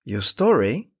Your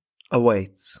story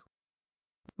awaits.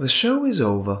 The show is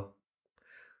over.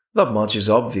 That much is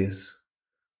obvious.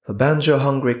 The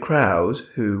banjo-hungry crowd,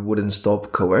 who wouldn't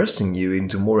stop coercing you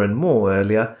into more and more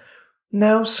earlier,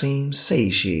 now seems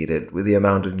satiated with the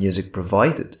amount of music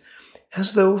provided,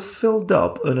 as though filled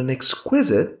up on an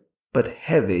exquisite but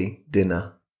heavy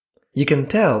dinner. You can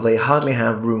tell they hardly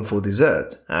have room for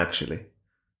dessert, actually.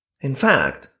 In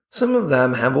fact, some of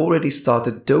them have already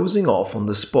started dozing off on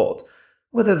the spot,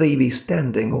 whether they be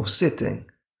standing or sitting.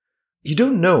 You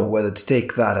don't know whether to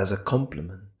take that as a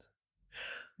compliment.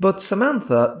 But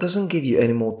Samantha doesn't give you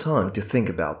any more time to think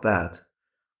about that.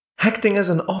 Acting as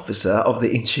an officer of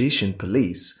the intuition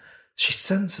police, she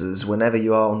senses whenever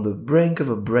you are on the brink of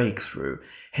a breakthrough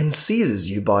and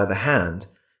seizes you by the hand,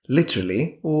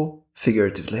 literally or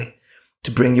figuratively,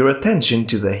 to bring your attention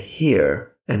to the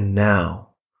here and now,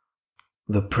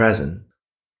 the present.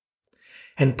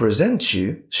 And presents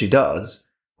you, she does,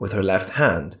 with her left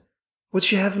hand,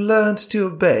 which you have learned to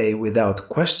obey without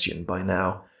question by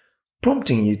now,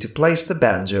 prompting you to place the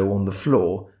banjo on the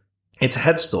floor, its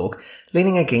headstock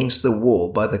leaning against the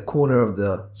wall by the corner of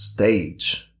the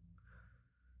stage.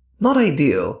 Not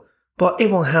ideal, but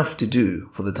it will have to do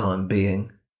for the time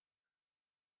being.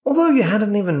 Although you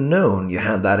hadn't even known you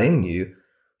had that in you,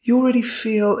 you already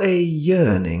feel a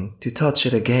yearning to touch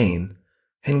it again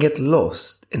and get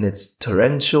lost in its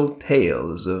torrential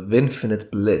tales of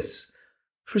infinite bliss,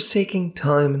 forsaking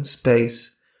time and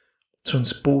space,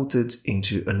 transported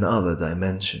into another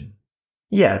dimension.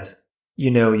 Yet,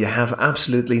 you know you have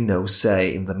absolutely no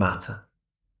say in the matter.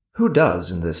 Who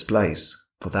does in this place,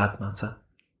 for that matter?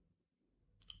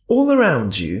 All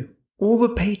around you, all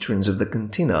the patrons of the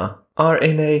cantina are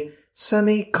in a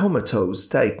semi-comatose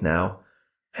state now,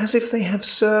 as if they have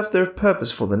served their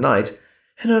purpose for the night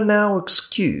and are now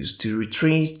excused to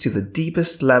retreat to the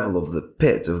deepest level of the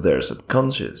pit of their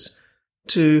subconscious,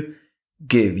 to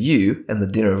give you and the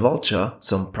dinner vulture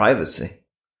some privacy.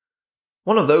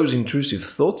 One of those intrusive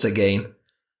thoughts again,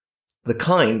 the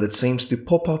kind that seems to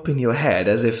pop up in your head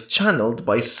as if channeled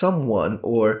by someone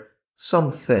or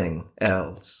something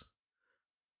else.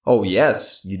 Oh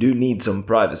yes, you do need some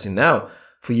privacy now,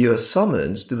 for you are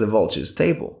summoned to the vulture's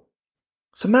table.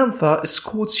 Samantha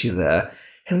escorts you there,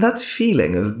 and that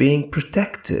feeling of being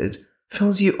protected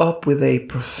fills you up with a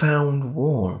profound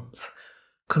warmth,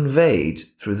 conveyed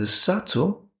through the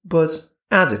subtle but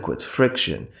adequate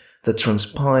friction that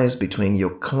transpires between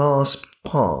your clasped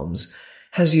palms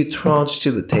as you trudge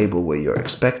to the table where you're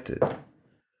expected.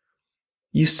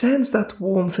 You sense that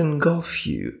warmth engulf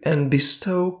you and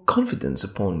bestow confidence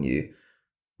upon you,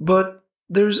 but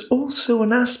there's also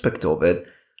an aspect of it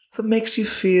that makes you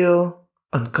feel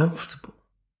uncomfortable.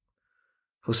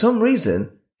 For some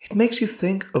reason, it makes you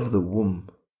think of the womb.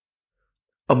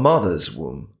 A mother's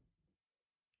womb.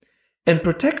 And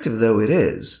protective though it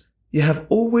is, you have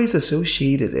always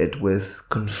associated it with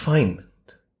confinement.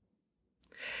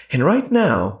 And right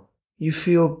now, you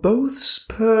feel both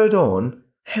spurred on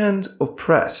and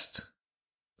oppressed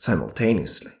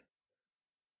simultaneously.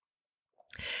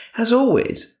 As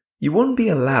always, you won't be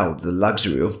allowed the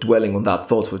luxury of dwelling on that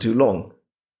thought for too long.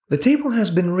 The table has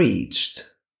been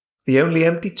reached. The only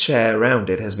empty chair around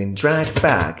it has been dragged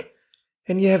back,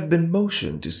 and you have been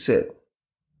motioned to sit.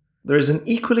 There is an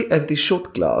equally empty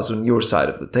shot glass on your side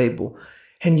of the table,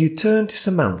 and you turn to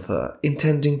Samantha,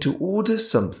 intending to order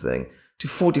something to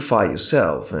fortify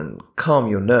yourself and calm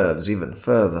your nerves even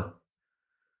further.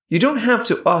 You don't have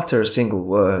to utter a single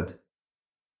word.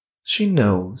 She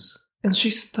knows, and she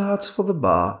starts for the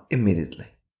bar immediately.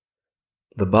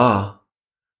 The bar,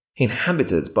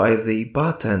 inhabited by the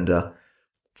bartender,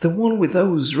 the one with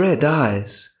those red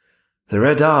eyes, the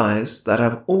red eyes that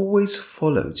have always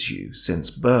followed you since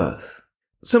birth.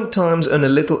 Sometimes on a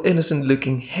little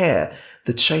innocent-looking hare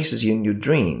that chases you in your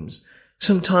dreams,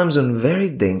 sometimes on very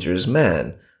dangerous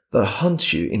men that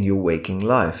hunt you in your waking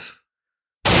life.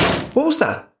 What was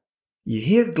that? You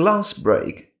hear glass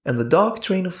break, and the dark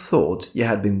train of thought you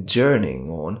had been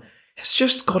journeying on has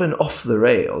just gotten off the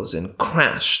rails and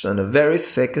crashed on a very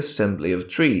thick assembly of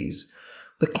trees.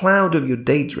 The cloud of your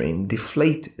daydream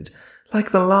deflated like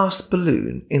the last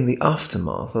balloon in the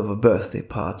aftermath of a birthday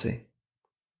party.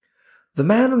 The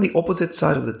man on the opposite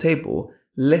side of the table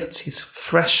lifts his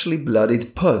freshly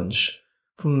bloodied punch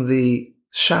from the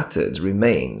shattered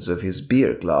remains of his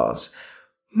beer glass,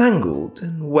 mangled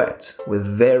and wet with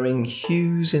varying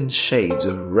hues and shades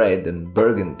of red and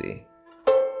burgundy,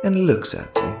 and looks at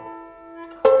you.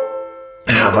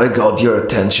 Have I got your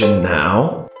attention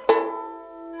now?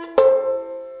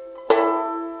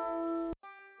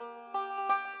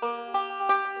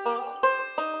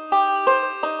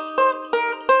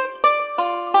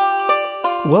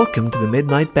 Welcome to the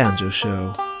Midnight Banjo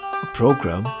Show, a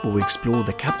program where we explore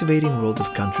the captivating world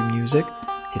of country music,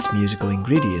 its musical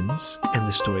ingredients, and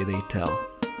the story they tell,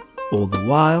 all the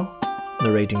while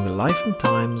narrating the life and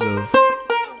times of,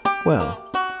 well,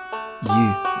 you,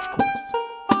 of course.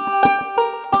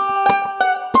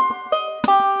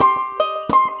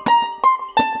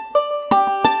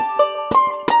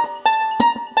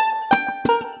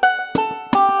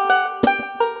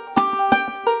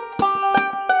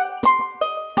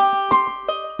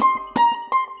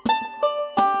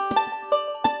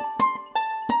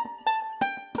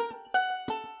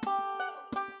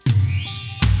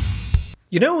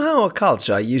 You know how our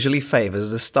culture usually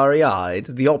favors the starry-eyed,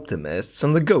 the optimists,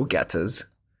 and the go-getters?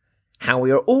 How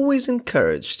we are always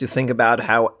encouraged to think about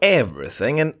how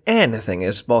everything and anything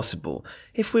is possible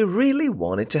if we really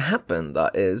want it to happen,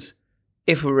 that is,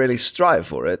 if we really strive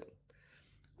for it.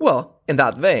 Well, in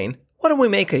that vein, why don't we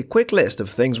make a quick list of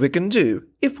things we can do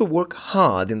if we work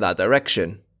hard in that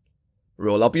direction?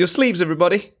 Roll up your sleeves,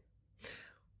 everybody!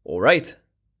 Alright,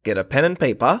 get a pen and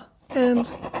paper,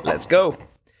 and let's go!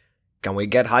 Can we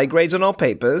get high grades on our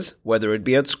papers, whether it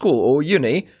be at school or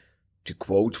uni? To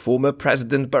quote former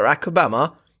President Barack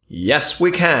Obama, yes we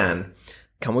can.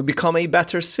 Can we become a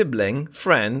better sibling,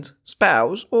 friend,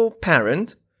 spouse, or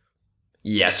parent?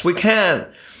 Yes we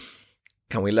can.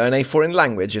 Can we learn a foreign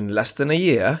language in less than a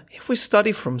year if we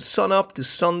study from sun up to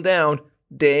sundown,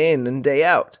 day in and day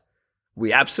out?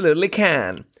 We absolutely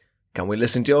can. Can we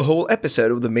listen to a whole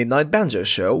episode of the Midnight Banjo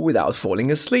Show without falling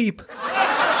asleep?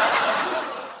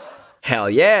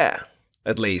 Hell yeah!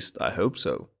 At least, I hope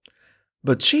so.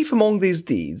 But chief among these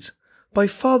deeds, by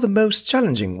far the most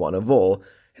challenging one of all,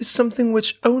 is something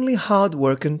which only hard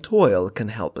work and toil can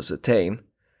help us attain.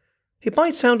 It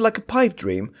might sound like a pipe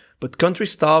dream, but country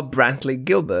star Brantley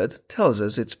Gilbert tells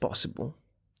us it's possible.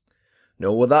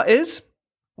 Know what that is?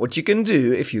 What you can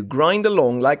do if you grind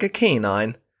along like a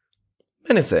canine?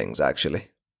 Many things, actually.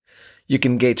 You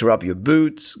can gator up your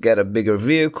boots, get a bigger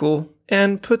vehicle,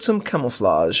 and put some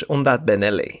camouflage on that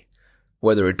Benelli,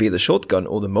 whether it be the shotgun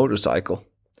or the motorcycle.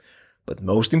 But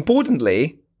most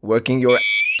importantly, working your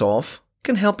ass off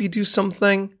can help you do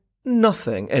something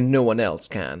nothing and no one else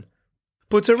can.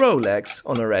 Put a Rolex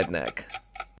on a redneck.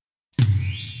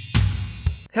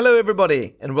 Hello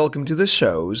everybody, and welcome to the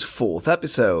show's 4th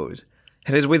episode.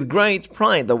 It is with great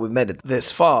pride that we've made it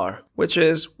this far, which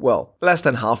is, well, less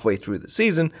than halfway through the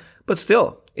season, but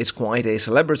still, it's quite a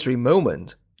celebratory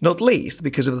moment. Not least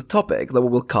because of the topic that we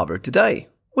will cover today,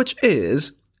 which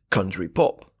is country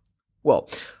pop. Well,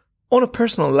 on a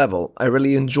personal level, I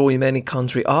really enjoy many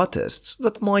country artists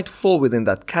that might fall within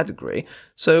that category,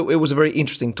 so it was a very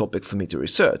interesting topic for me to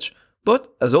research. But,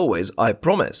 as always, I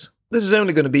promise, this is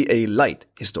only going to be a light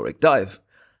historic dive.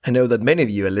 I know that many of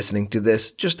you are listening to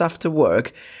this just after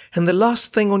work, and the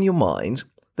last thing on your mind,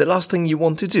 the last thing you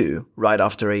want to do right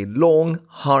after a long,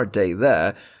 hard day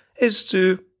there, is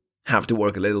to have to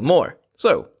work a little more.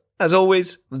 So, as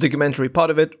always, the documentary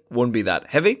part of it won't be that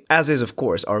heavy, as is of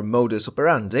course our modus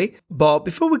operandi, but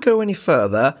before we go any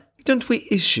further, don't we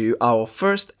issue our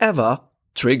first ever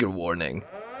trigger warning?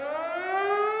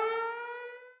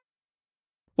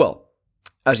 Well,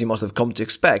 as you must have come to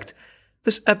expect,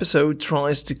 this episode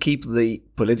tries to keep the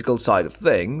political side of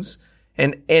things,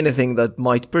 and anything that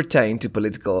might pertain to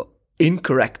political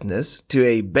incorrectness to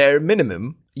a bare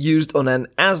minimum, used on an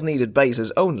as-needed basis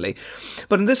only.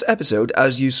 But in this episode,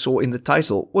 as you saw in the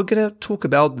title, we're gonna talk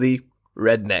about the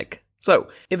redneck. So,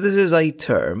 if this is a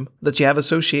term that you have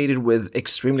associated with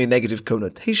extremely negative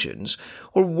connotations,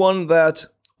 or one that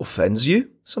offends you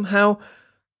somehow,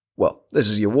 well, this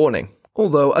is your warning.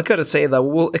 Although, I gotta say that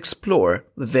we'll explore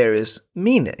the various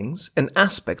meanings and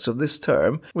aspects of this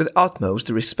term with utmost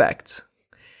respect.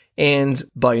 And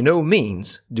by no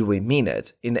means do we mean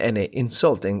it in any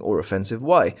insulting or offensive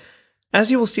way.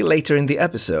 As you will see later in the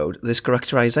episode, this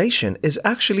characterization is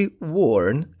actually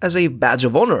worn as a badge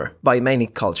of honor by many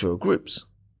cultural groups.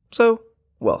 So,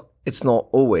 well, it's not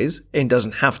always, and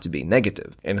doesn't have to be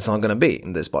negative, and it's not going to be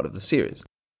in this part of the series.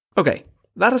 Okay,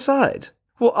 that aside,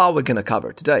 what are we going to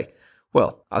cover today?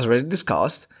 Well, as already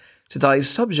discussed, today's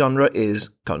subgenre is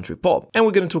country pop, and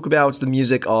we're going to talk about the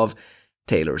music of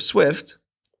Taylor Swift,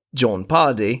 John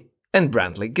Pardy, and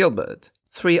Brantley Gilbert.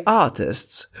 3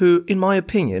 artists who, in my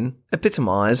opinion,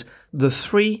 epitomize the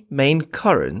 3 main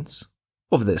currents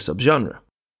of this subgenre.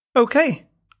 Okay,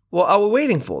 what are we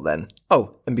waiting for then?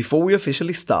 Oh, and before we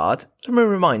officially start, let me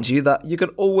remind you that you can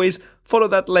always follow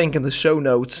that link in the show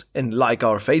notes and like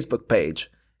our Facebook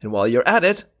page. And while you're at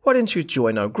it, why don't you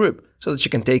join our group so that you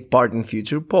can take part in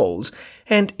future polls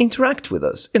and interact with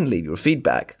us and leave your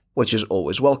feedback, which is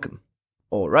always welcome.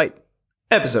 Alright,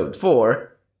 Episode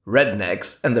 4,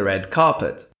 Rednecks and the Red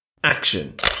Carpet.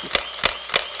 Action!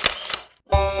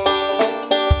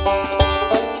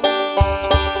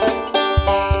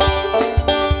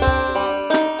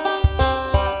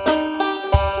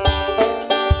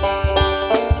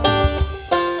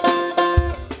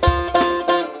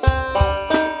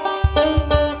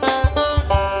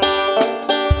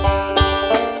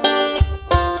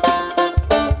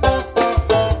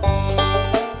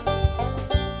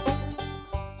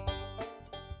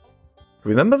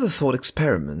 Remember the thought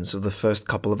experiments of the first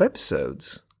couple of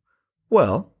episodes?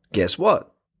 Well, guess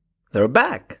what? They're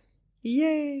back!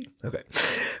 Yay! Okay.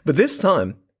 But this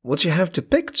time, what you have to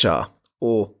picture,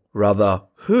 or rather,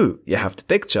 who you have to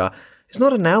picture, is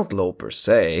not an outlaw per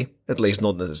se, at least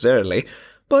not necessarily,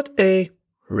 but a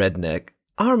redneck.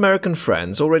 Our American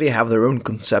friends already have their own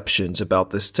conceptions about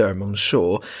this term, I'm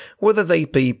sure. Whether they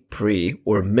be pre-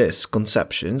 or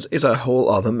misconceptions is a whole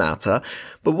other matter.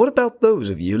 But what about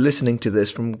those of you listening to this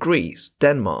from Greece,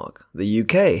 Denmark, the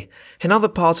UK, and other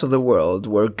parts of the world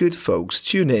where good folks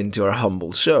tune in to our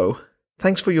humble show?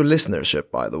 Thanks for your listenership,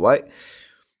 by the way.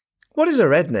 What is a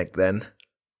redneck, then?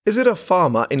 Is it a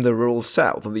farmer in the rural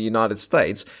south of the United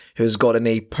States who's gotten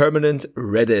a permanent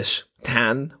reddish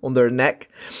tan on their neck?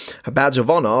 A badge of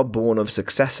honor born of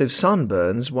successive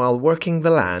sunburns while working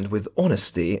the land with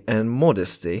honesty and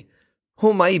modesty?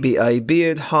 Or maybe a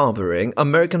beard-harboring,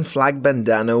 American flag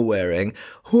bandana-wearing,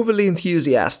 overly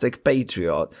enthusiastic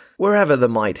patriot, wherever they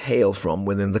might hail from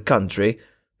within the country,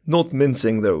 not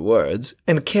mincing their words,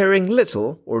 and caring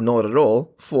little, or not at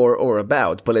all, for or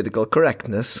about political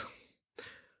correctness?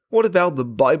 What about the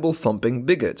Bible-thumping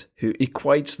bigot who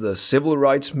equates the civil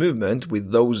rights movement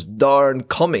with those darn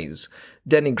commies,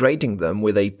 denigrating them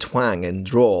with a twang and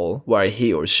drawl while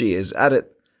he or she is at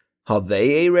it? Are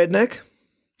they a redneck?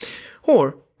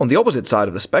 Or, on the opposite side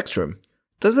of the spectrum,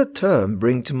 does the term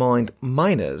bring to mind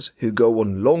miners who go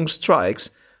on long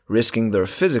strikes, risking their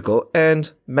physical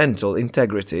and mental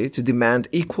integrity to demand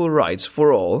equal rights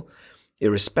for all,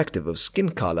 irrespective of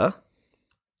skin color?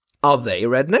 Are they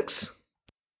rednecks?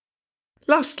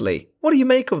 Lastly, what do you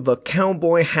make of the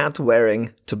cowboy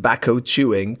hat-wearing,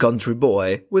 tobacco-chewing country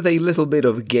boy with a little bit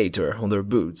of gator on their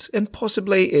boots and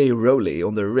possibly a rollie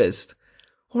on their wrist?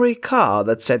 Or a car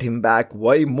that set him back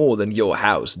way more than your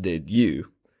house did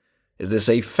you? Is this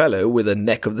a fellow with a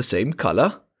neck of the same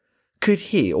color? Could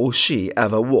he or she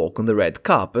ever walk on the red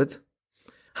carpet?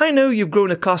 I know you've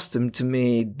grown accustomed to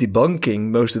me debunking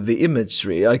most of the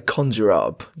imagery I conjure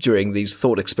up during these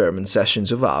thought experiment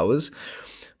sessions of ours,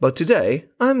 but today,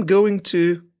 I'm going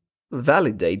to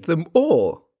validate them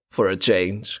all for a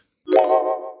change.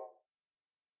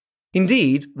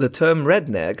 Indeed, the term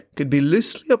redneck could be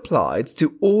loosely applied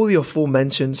to all the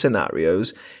aforementioned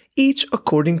scenarios, each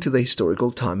according to the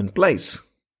historical time and place.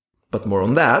 But more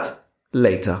on that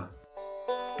later.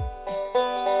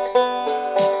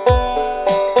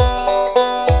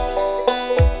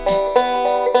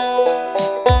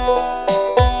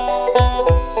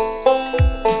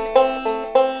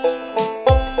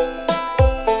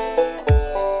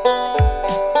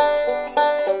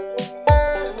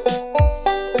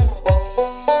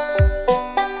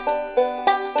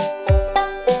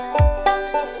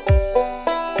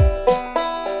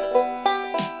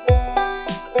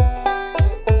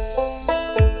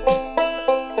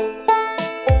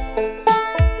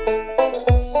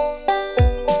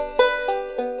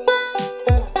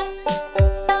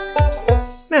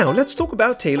 Let's talk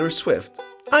about Taylor Swift.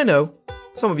 I know,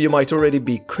 some of you might already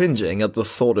be cringing at the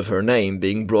thought of her name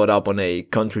being brought up on a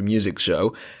country music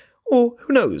show, or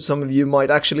who knows, some of you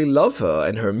might actually love her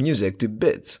and her music to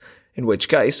bits, in which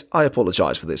case I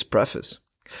apologize for this preface.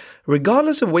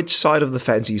 Regardless of which side of the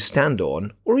fence you stand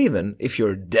on, or even if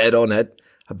you're dead on it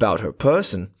about her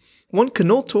person, one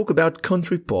cannot talk about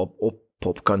country pop or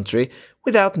pop country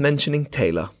without mentioning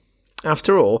Taylor.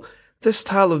 After all, this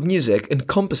style of music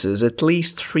encompasses at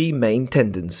least three main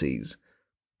tendencies: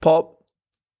 pop,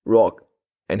 rock,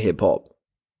 and hip-hop.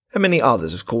 And many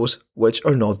others, of course, which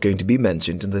are not going to be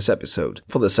mentioned in this episode,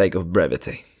 for the sake of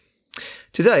brevity.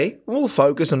 Today, we'll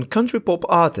focus on country pop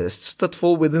artists that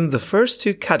fall within the first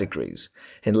two categories,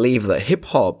 and leave the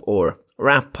hip-hop or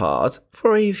rap part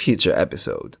for a future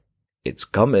episode. It's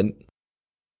coming.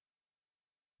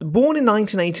 Born in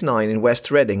 1989 in West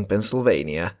Reading,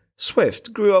 Pennsylvania,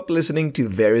 Swift grew up listening to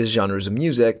various genres of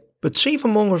music, but chief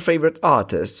among her favorite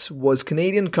artists was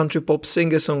Canadian country pop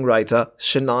singer-songwriter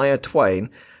Shania Twain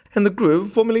and the group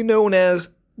formerly known as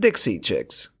Dixie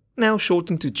Chicks, now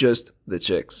shortened to just The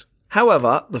Chicks.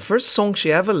 However, the first song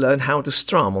she ever learned how to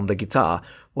strum on the guitar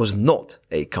was not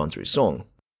a country song.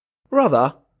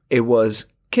 Rather, it was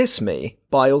Kiss Me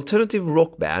by alternative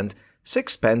rock band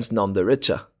Sixpence None the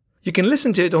Richer. You can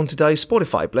listen to it on today's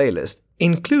Spotify playlist,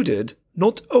 included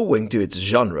not owing to its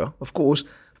genre, of course,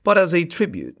 but as a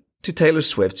tribute to Taylor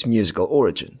Swift's musical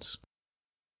origins.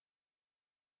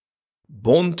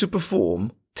 Born to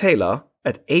perform, Taylor,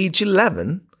 at age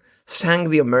 11, sang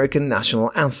the American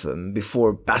national anthem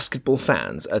before basketball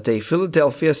fans at a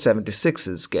Philadelphia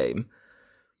 76ers game.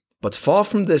 But far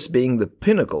from this being the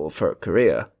pinnacle of her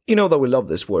career, you know that we love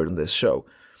this word in this show,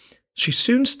 she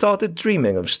soon started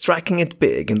dreaming of striking it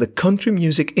big in the country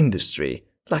music industry,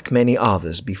 like many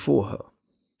others before her.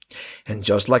 And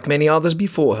just like many others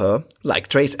before her, like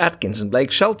Trace Atkins and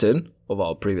Blake Shelton, of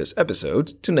our previous episode,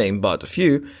 to name but a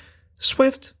few,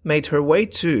 Swift made her way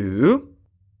to,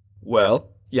 well,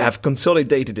 you have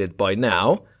consolidated it by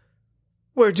now.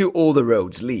 Where do all the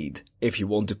roads lead if you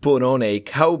want to put on a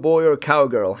cowboy or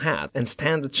cowgirl hat and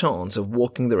stand a chance of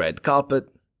walking the red carpet?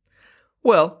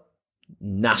 Well,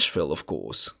 Nashville, of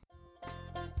course.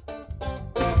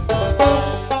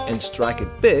 And strike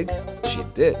it big, she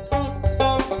did.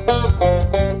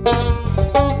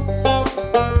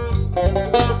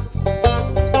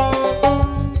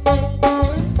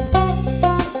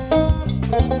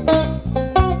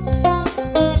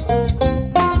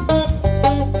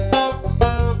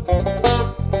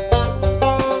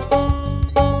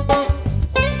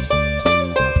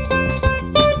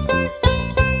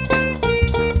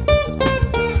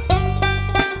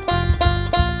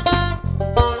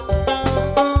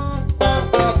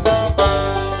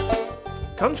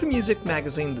 Country music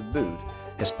magazine The Boot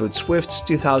has put Swift's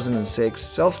 2006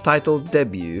 self-titled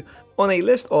debut on a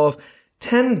list of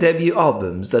 10 debut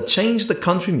albums that changed the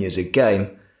country music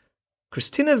game.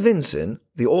 Christina Vinson,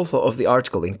 the author of the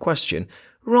article in question,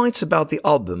 writes about the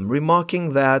album,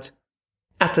 remarking that,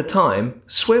 at the time,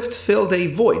 Swift filled a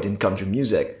void in country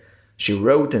music. She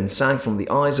wrote and sang from the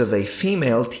eyes of a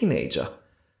female teenager.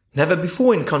 Never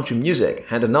before in country music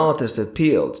had an artist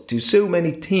appealed to so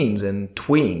many teens and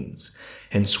tweens,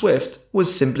 and Swift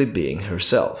was simply being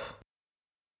herself.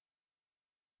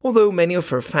 Although many of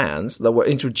her fans that were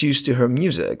introduced to her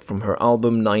music from her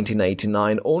album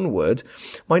 1989 onward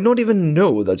might not even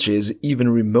know that she is even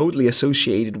remotely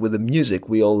associated with the music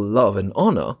we all love and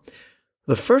honor,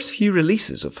 the first few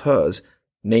releases of hers,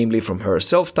 namely from her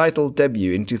self-titled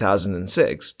debut in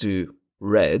 2006 to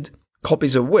Red,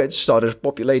 copies of which started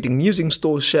populating music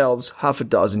store shelves half a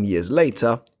dozen years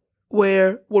later,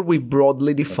 were what we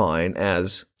broadly define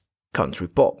as country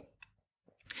pop.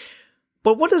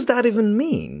 But what does that even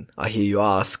mean, I hear you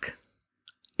ask?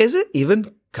 Is it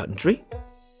even country?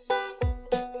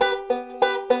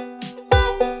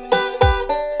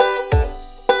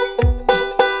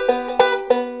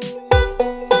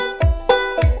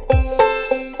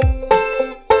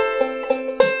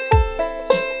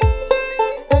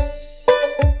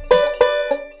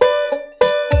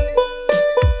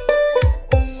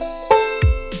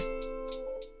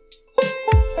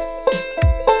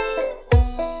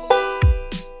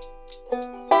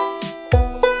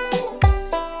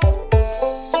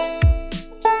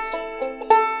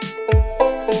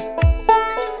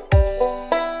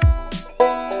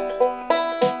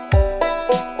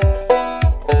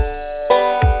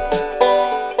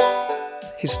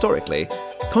 Historically,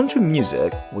 country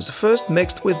music was first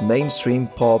mixed with mainstream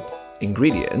pop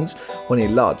ingredients on a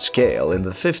large scale in the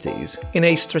 50s in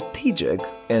a strategic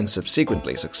and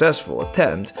subsequently successful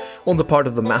attempt on the part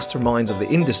of the masterminds of the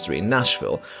industry in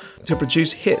Nashville to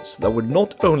produce hits that would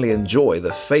not only enjoy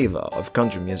the favor of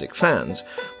country music fans,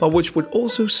 but which would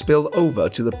also spill over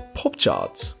to the pop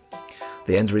charts.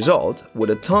 The end result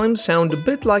would at times sound a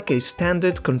bit like a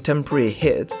standard contemporary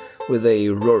hit with a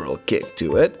rural kick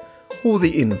to it, or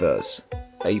the inverse,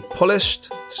 a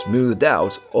polished, smoothed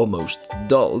out, almost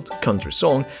dulled country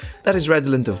song that is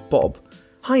redolent of pop,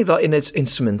 either in its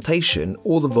instrumentation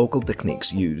or the vocal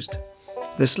techniques used.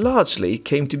 This largely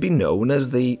came to be known as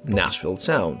the Nashville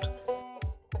sound.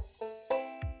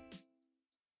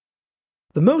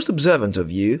 The most observant of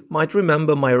you might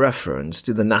remember my reference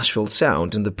to the Nashville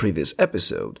sound in the previous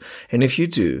episode, and if you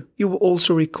do, you will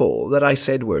also recall that I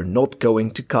said we're not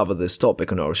going to cover this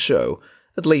topic on our show,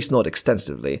 at least not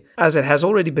extensively, as it has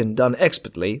already been done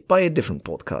expertly by a different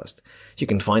podcast. You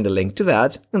can find a link to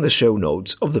that in the show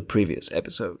notes of the previous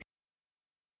episode.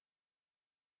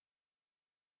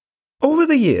 Over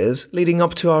the years leading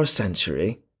up to our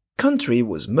century, country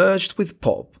was merged with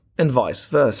pop and vice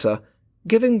versa,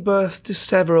 giving birth to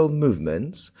several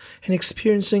movements and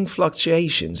experiencing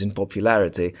fluctuations in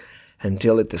popularity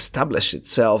until it established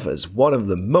itself as one of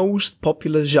the most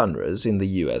popular genres in the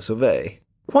US of A.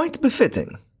 Quite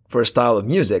befitting for a style of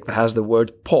music that has the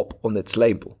word pop on its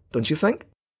label, don't you think?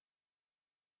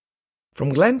 From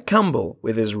Glenn Campbell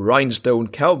with his Rhinestone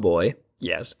Cowboy,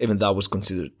 yes, even that was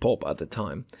considered pop at the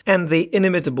time, and the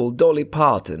inimitable Dolly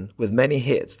Parton with many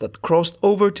hits that crossed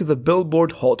over to the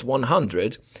Billboard Hot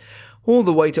 100, all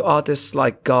the way to artists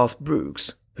like Garth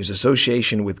Brooks, whose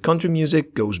association with country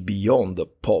music goes beyond the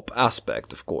pop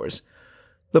aspect, of course.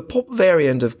 The pop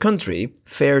variant of country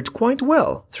fared quite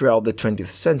well throughout the 20th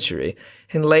century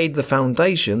and laid the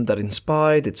foundation that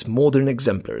inspired its modern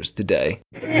exemplars today.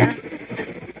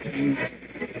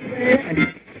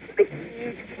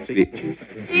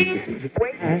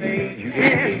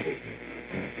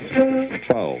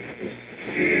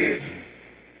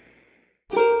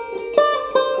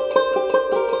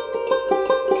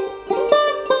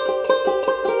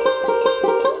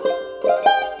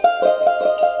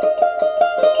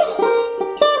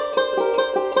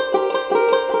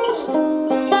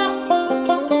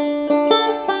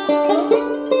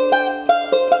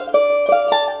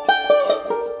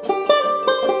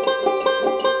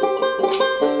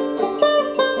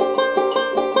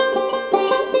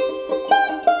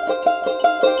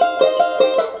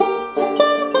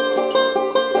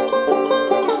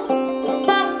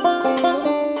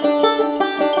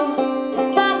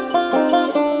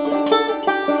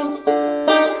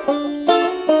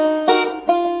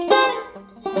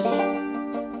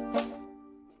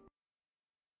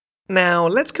 Now,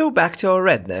 let's go back to our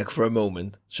redneck for a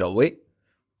moment, shall we?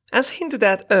 As hinted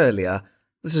at earlier,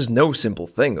 this is no simple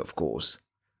thing, of course.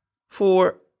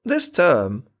 For this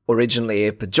term, originally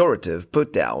a pejorative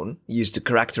put-down used to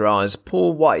characterize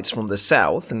poor whites from the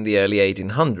South in the early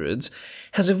 1800s,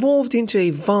 has evolved into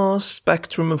a vast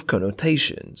spectrum of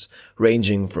connotations,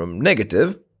 ranging from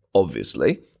negative,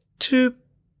 obviously, to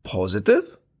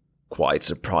positive, quite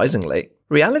surprisingly.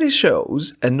 Reality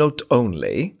shows, and not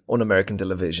only on American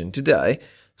television today,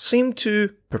 seem to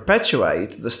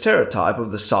perpetuate the stereotype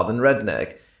of the Southern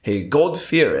redneck, a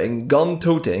God-fearing,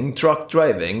 gun-toting,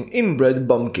 truck-driving, inbred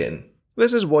bumpkin.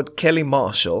 This is what Kelly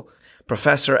Marshall,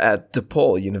 professor at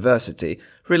DePaul University,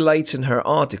 relates in her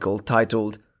article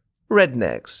titled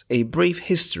Rednecks, A Brief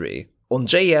History on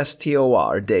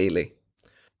JSTOR Daily.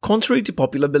 Contrary to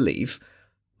popular belief,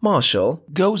 Marshall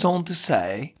goes on to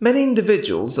say, many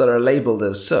individuals that are labeled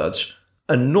as such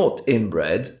are not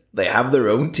inbred, they have their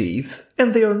own teeth,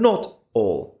 and they are not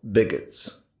all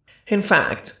bigots. In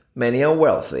fact, many are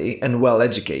wealthy and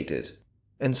well-educated,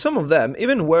 and some of them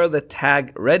even wear the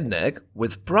tag redneck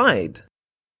with pride.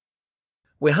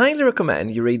 We highly recommend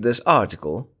you read this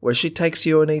article, where she takes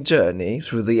you on a journey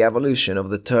through the evolution of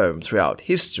the term throughout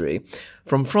history,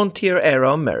 from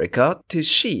frontier-era America to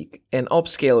chic and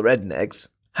upscale rednecks,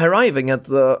 arriving at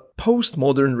the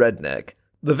postmodern redneck,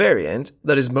 the variant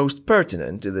that is most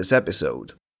pertinent to this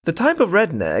episode. The type of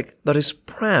redneck that is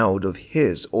proud of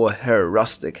his or her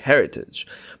rustic heritage,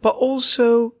 but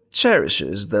also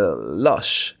cherishes the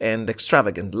lush and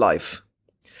extravagant life.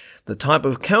 The type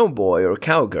of cowboy or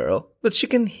cowgirl that you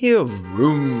can hear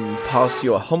vroom past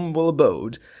your humble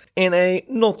abode in a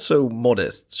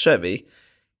not-so-modest Chevy,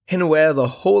 and wear the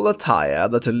whole attire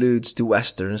that alludes to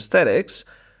Western aesthetics,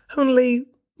 only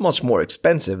much more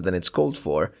expensive than it's called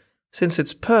for, since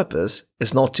its purpose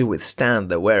is not to withstand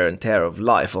the wear and tear of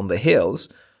life on the hills,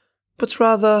 but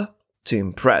rather to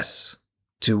impress,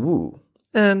 to woo,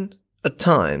 and, at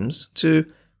times, to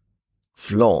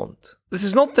flaunt. This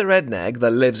is not the redneck that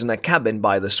lives in a cabin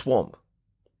by the swamp.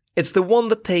 It's the one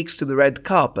that takes to the red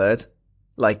carpet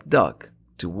like duck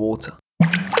to water.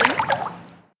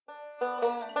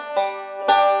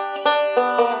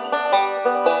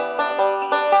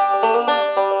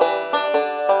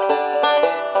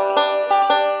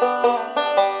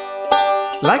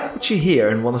 Like what you hear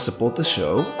and want to support the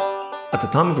show? At the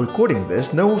time of recording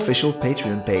this, no official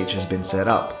Patreon page has been set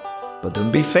up. But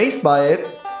don't be fazed by it.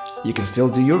 You can still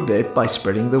do your bit by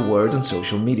spreading the word on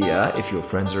social media if your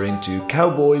friends are into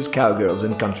cowboys, cowgirls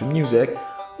and country music,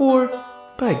 or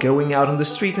by going out on the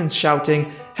street and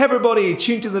shouting, "Everybody,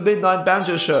 tune to the Midnight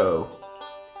Banjo Show!"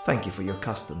 Thank you for your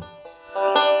custom.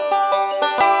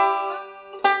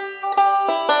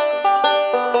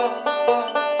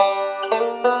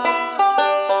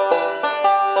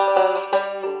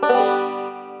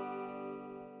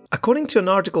 According to an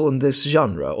article on this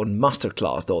genre on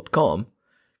masterclass.com,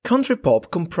 country pop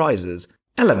comprises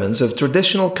elements of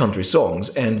traditional country songs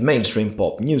and mainstream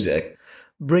pop music,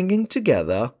 bringing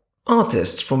together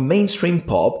artists from mainstream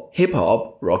pop,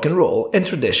 hip-hop, rock and roll, and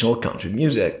traditional country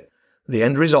music, the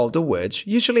end result of which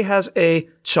usually has a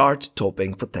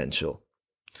chart-topping potential.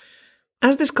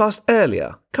 As discussed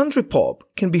earlier, country pop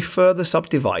can be further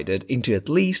subdivided into at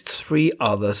least 3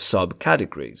 other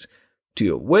subcategories,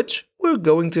 2 of which we're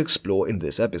going to explore in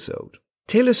this episode.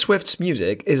 Taylor Swift's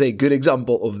music is a good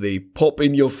example of the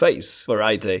pop-in-your-face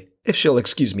variety, if she'll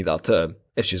excuse me that term,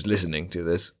 if she's listening to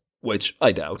this, which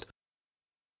I doubt.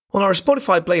 On our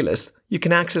Spotify playlist, you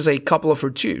can access a couple of her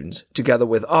tunes, together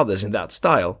with others in that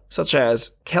style, such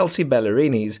as Kelsey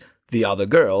Ballerini's The Other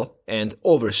Girl and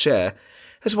Overshare,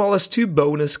 as well as 2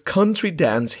 bonus country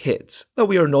dance hits that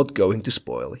we are not going to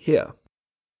spoil here.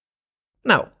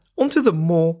 Now, onto the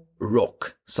more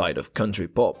rock side of country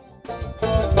pop.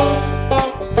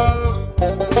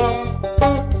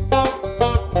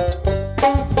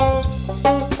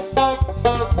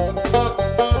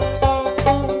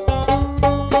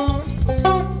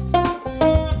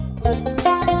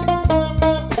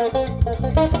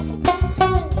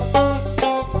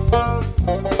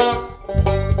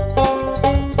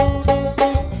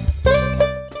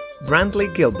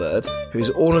 Brantley Gilbert, who is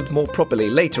honoured more properly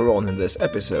later on in this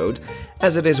episode,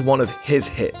 as it is one of his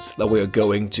hits that we are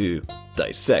going to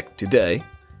dissect today.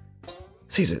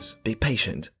 Caesars, be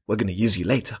patient, we're going to use you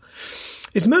later.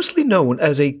 Is mostly known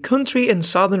as a country and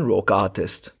southern rock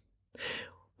artist.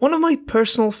 One of my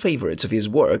personal favourites of his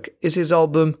work is his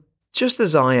album Just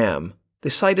As I Am,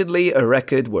 decidedly a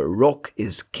record where rock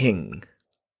is king.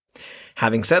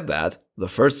 Having said that, the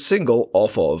first single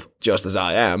off of Just As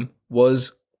I Am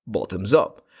was Bottoms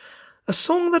Up, a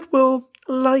song that will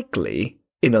likely,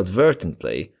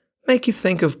 inadvertently, make you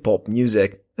think of pop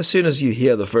music as soon as you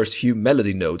hear the first few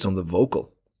melody notes on the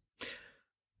vocal.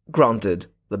 Granted,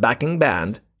 the backing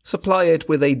band supply it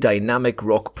with a dynamic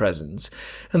rock presence,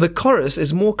 and the chorus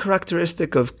is more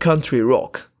characteristic of country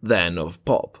rock than of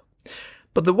pop.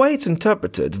 But the way it's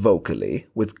interpreted vocally,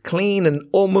 with clean and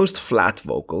almost flat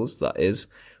vocals, that is,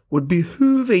 would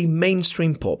behoove a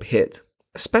mainstream pop hit,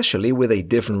 especially with a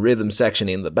different rhythm section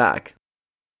in the back.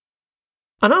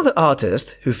 Another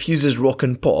artist who fuses rock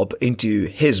and pop into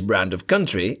his brand of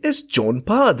country is Jon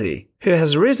Pardi, who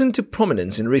has risen to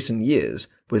prominence in recent years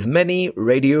with many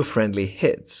radio-friendly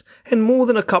hits and more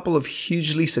than a couple of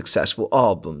hugely successful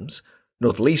albums,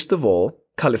 not least of all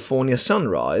California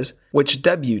Sunrise, which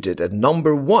debuted at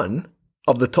number 1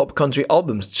 of the top country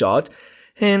albums chart,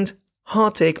 and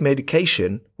Heartache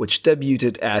Medication, which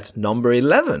debuted at number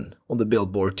 11 on the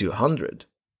Billboard 200.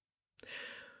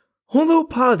 Although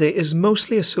Pardi is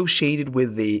mostly associated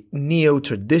with the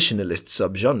neo-traditionalist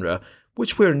subgenre,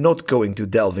 which we're not going to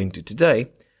delve into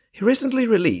today, he recently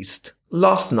released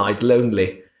Last Night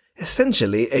Lonely,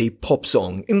 essentially a pop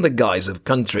song in the guise of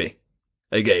country.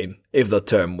 Again, if that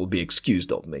term will be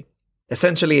excused of me.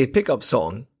 Essentially a pickup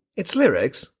song, its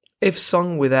lyrics, if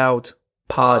sung without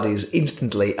Pardi's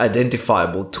instantly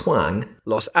identifiable twang,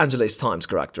 Los Angeles Times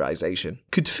characterization,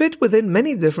 could fit within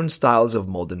many different styles of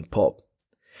modern pop.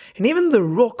 And even the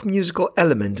rock musical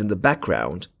element in the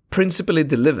background, principally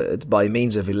delivered by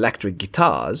means of electric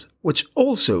guitars, which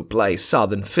also play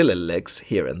southern filler licks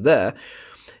here and there,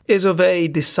 is of a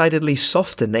decidedly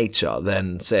softer nature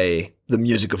than, say, the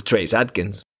music of Trace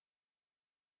Adkins.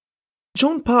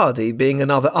 Jon Pardi, being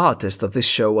another artist that this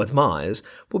show admires,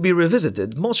 will be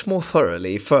revisited much more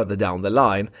thoroughly further down the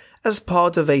line as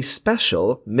part of a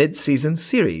special mid-season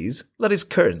series that is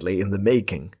currently in the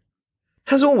making.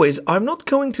 As always, I'm not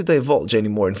going to divulge any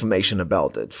more information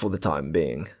about it for the time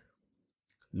being.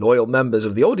 Loyal members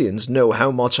of the audience know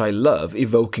how much I love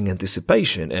evoking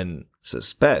anticipation and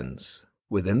suspense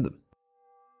within them.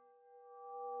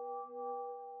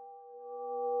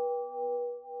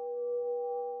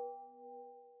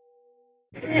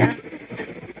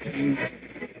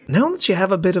 Now that you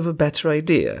have a bit of a better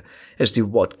idea as to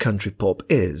what country pop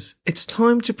is, it's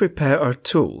time to prepare our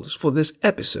tools for this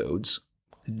episode's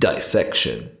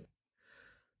dissection.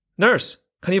 Nurse,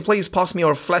 can you please pass me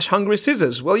your flesh-hungry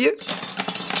scissors, will you?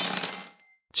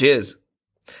 Cheers.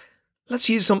 Let's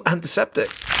use some antiseptic,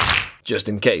 just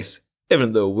in case,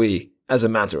 even though we, as a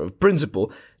matter of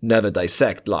principle, never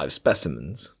dissect live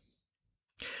specimens.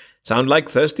 Sound like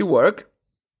thirsty work?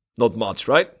 Not much,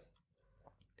 right?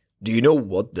 Do you know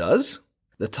what does?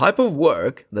 The type of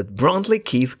work that Brantley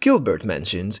Keith Gilbert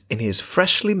mentions in his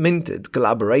freshly minted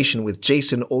collaboration with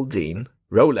Jason Aldean,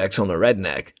 Rolex on a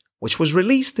Redneck, which was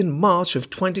released in March of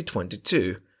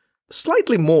 2022.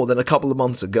 Slightly more than a couple of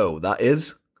months ago, that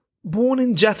is. Born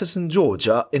in Jefferson,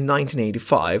 Georgia in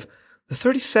 1985, the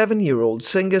 37-year-old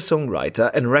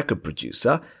singer-songwriter and record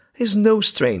producer is no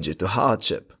stranger to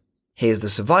hardship. He is the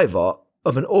survivor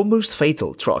of an almost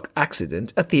fatal truck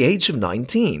accident at the age of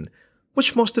 19,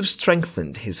 which must have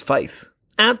strengthened his faith.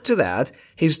 Add to that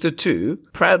his tattoo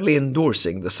proudly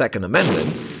endorsing the Second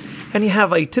Amendment, and you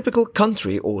have a typical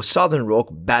country or southern rock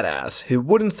badass who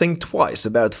wouldn't think twice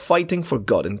about fighting for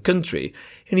God and country,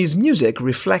 and his music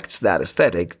reflects that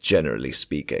aesthetic generally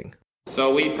speaking.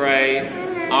 So we pray,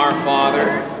 Our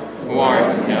Father, who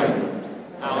art in heaven,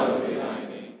 hallowed be thy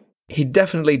name. He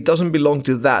definitely doesn't belong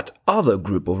to that other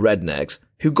group of rednecks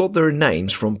who got their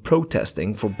names from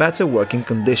protesting for better working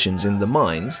conditions in the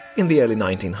mines in the early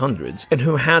 1900s and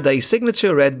who had a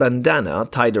signature red bandana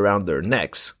tied around their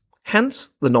necks, hence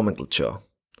the nomenclature.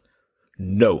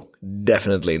 No,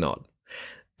 definitely not.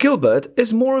 Gilbert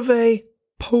is more of a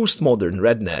postmodern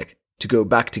redneck, to go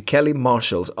back to Kelly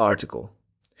Marshall's article.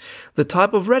 The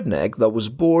type of redneck that was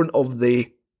born of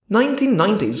the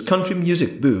 1990s country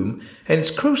music boom and its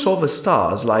crossover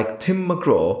stars like Tim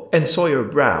McGraw and Sawyer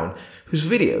Brown, whose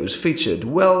videos featured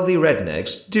wealthy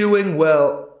rednecks doing,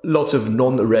 well, lots of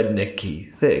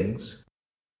non-rednecky things.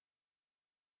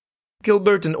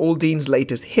 Gilbert and Aldean's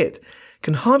latest hit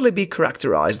can hardly be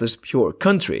characterized as pure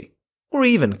country, or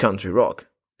even country rock.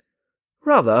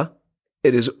 Rather,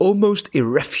 it is almost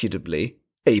irrefutably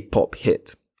a pop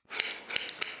hit.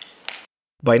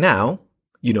 By now,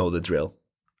 you know the drill.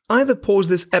 Either pause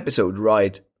this episode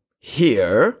right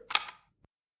here,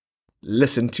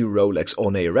 listen to Rolex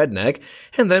on a Redneck,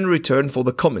 and then return for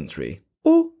the commentary,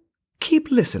 or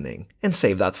keep listening and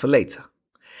save that for later.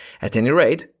 At any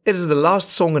rate, it is the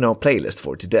last song on our playlist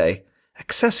for today,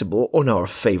 accessible on our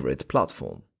favorite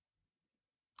platform.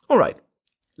 Alright,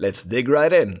 let's dig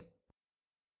right in.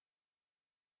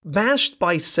 Bashed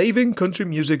by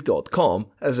SavingCountryMusic.com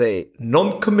as a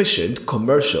non-commissioned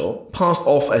commercial passed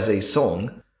off as a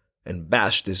song, and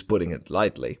bashed is putting it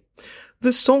lightly,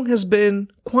 this song has been,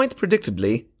 quite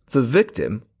predictably, the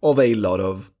victim of a lot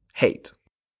of hate.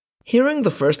 Hearing the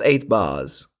first 8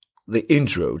 bars, the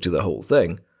intro to the whole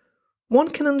thing, one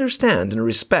can understand and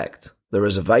respect the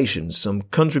reservations some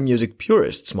country music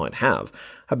purists might have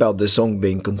about the song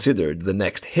being considered the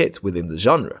next hit within the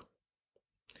genre.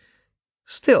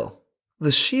 Still,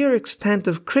 the sheer extent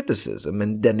of criticism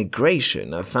and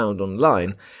denigration I found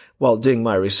online while doing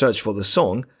my research for the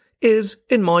song is,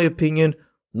 in my opinion,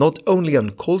 not only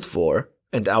uncalled for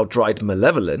and outright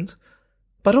malevolent,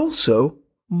 but also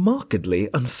markedly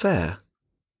unfair.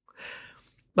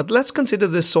 But let's consider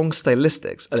this song's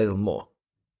stylistics a little more.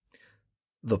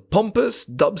 The pompous,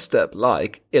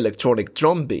 dubstep-like electronic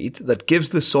drum beat that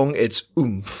gives the song its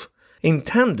oomph, in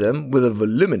tandem with the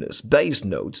voluminous bass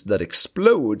notes that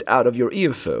explode out of your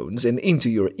earphones and into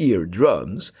your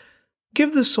eardrums,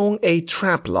 give the song a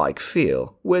trap-like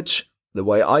feel, which, the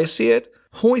way I see it,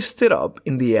 hoists it up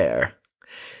in the air.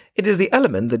 It is the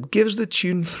element that gives the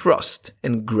tune thrust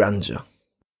and grandeur.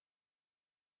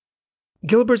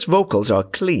 Gilbert's vocals are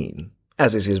clean,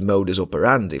 as is his modus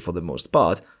operandi for the most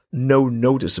part, no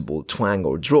noticeable twang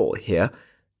or drawl here,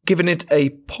 giving it a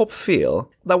pop feel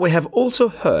that we have also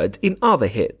heard in other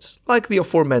hits, like the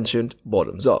aforementioned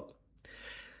Bottoms Up.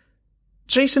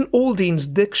 Jason Aldean's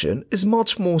diction is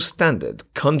much more standard,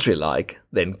 country-like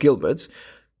than Gilbert's,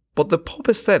 but the pop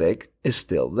aesthetic is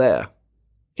still there.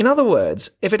 In other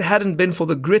words, if it hadn't been for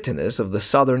the grittiness of the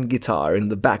southern guitar in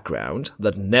the background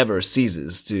that never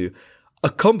ceases to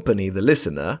accompany the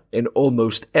listener in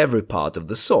almost every part of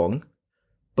the song,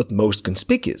 but most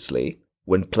conspicuously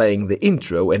when playing the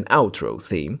intro and outro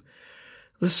theme,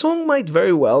 the song might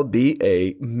very well be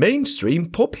a mainstream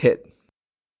pop hit.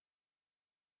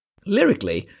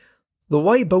 Lyrically, the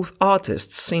way both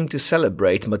artists seem to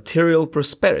celebrate material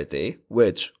prosperity,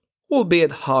 which,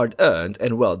 albeit hard-earned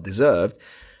and well-deserved,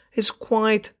 is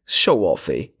quite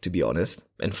show-offy, to be honest,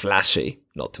 and flashy,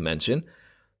 not to mention,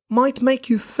 might make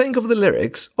you think of the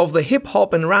lyrics of the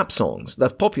hip-hop and rap songs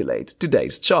that populate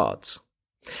today's charts.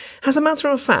 As a matter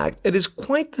of fact, it is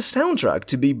quite the soundtrack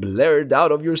to be blared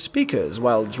out of your speakers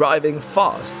while driving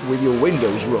fast with your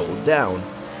windows rolled down.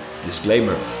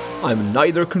 Disclaimer, I'm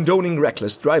neither condoning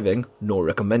reckless driving nor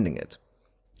recommending it.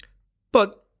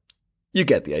 But you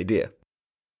get the idea.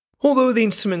 Although the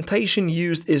instrumentation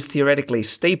used is theoretically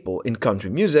staple in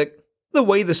country music, the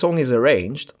way the song is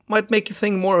arranged might make you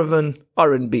think more of an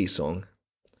R&B song.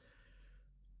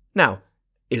 Now,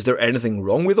 is there anything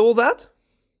wrong with all that?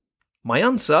 My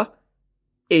answer?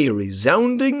 A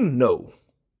resounding no.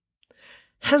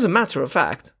 As a matter of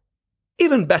fact,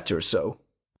 even better so.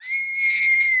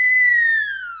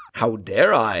 How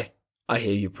dare I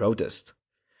hear you protest.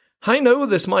 I know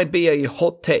this might be a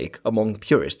hot take among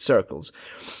purist circles,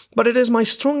 but it is my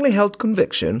strongly held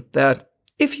conviction that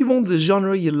if you want the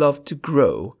genre you love to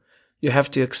grow, you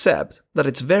have to accept that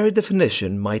its very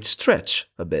definition might stretch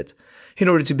a bit in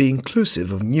order to be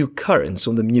inclusive of new currents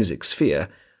on the music sphere,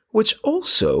 which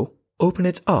also open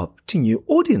it up to new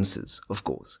audiences, of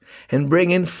course, and bring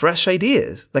in fresh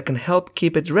ideas that can help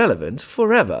keep it relevant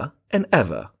forever and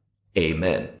ever.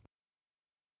 Amen.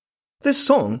 This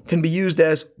song can be used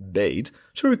as bait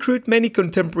to recruit many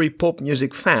contemporary pop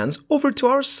music fans over to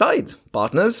our side,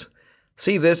 partners.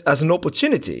 See this as an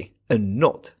opportunity and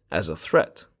not as a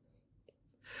threat.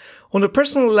 On a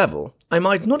personal level, I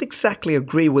might not exactly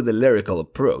agree with the lyrical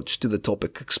approach to the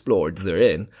topic explored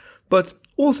therein, but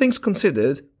all things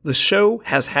considered, the show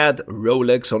has had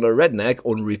Rolex on a Redneck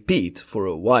on repeat for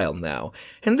a while now,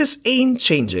 and this ain't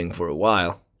changing for a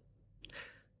while.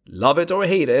 Love it or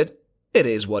hate it, it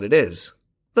is what it is.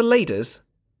 The latest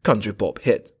country pop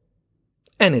hit.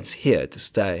 And it's here to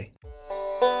stay.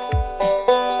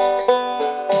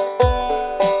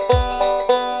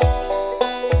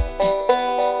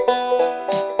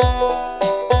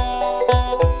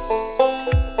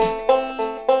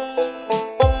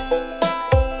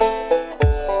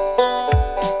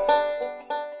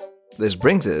 This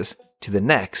brings us to the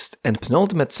next and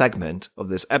penultimate segment of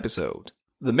this episode.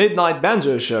 The Midnight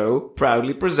Banjo Show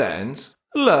proudly presents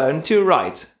Learn to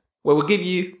Write, where we give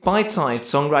you bite-sized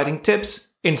songwriting tips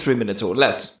in 3 minutes or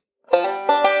less.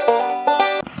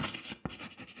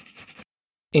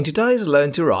 In today's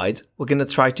Learn to Write, we're going to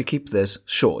try to keep this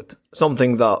short,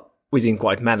 something that we didn't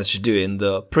quite manage to do in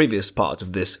the previous part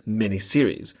of this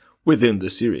mini-series, within the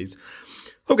series.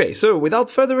 Okay, so without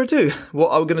further ado,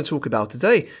 what are we going to talk about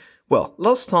today? Well,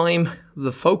 last time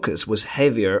the focus was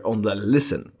heavier on the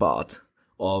listen part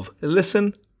of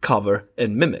listen, cover,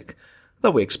 and mimic that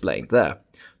we explained there.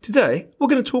 Today, we're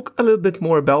going to talk a little bit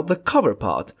more about the cover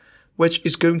part, which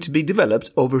is going to be developed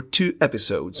over 2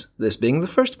 episodes, this being the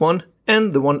first one,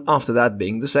 and the one after that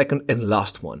being the second and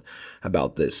last one,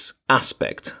 about this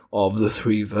aspect of the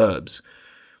 3 verbs.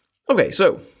 Okay,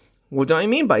 so, what do I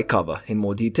mean by cover in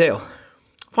more detail?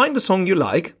 Find a song you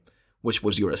like, which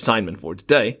was your assignment for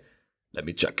today. Let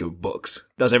me check your books.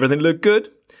 Does everything look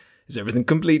good? Is everything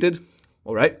completed?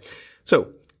 Alright,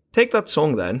 so take that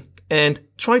song then and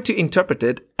try to interpret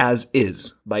it as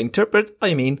is. By interpret,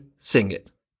 I mean sing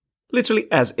it.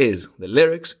 Literally as is. The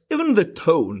lyrics, even the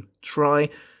tone. Try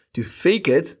to fake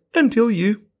it until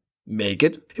you make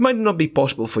it. It might not be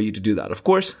possible for you to do that, of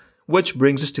course, which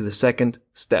brings us to the second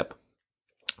step.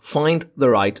 Find the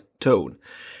right tone.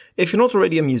 If you're not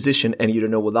already a musician and you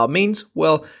don't know what that means,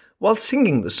 well, while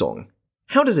singing the song,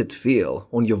 how does it feel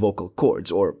on your vocal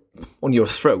cords or on your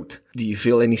throat? Do you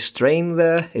feel any strain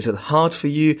there? Is it hard for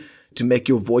you to make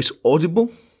your voice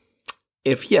audible?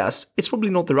 If yes, it's probably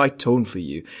not the right tone for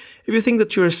you. If you think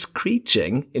that you're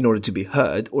screeching in order to be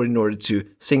heard or in order to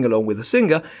sing along with the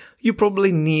singer, you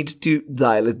probably need to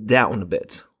dial it down a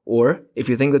bit. Or if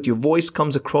you think that your voice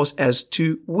comes across as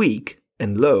too weak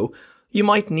and low, you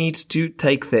might need to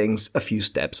take things a few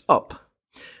steps up.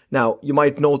 Now, you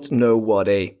might not know what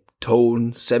a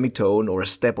tone, semitone, or a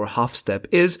step or half step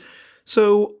is,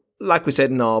 so like we said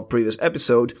in our previous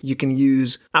episode, you can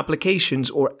use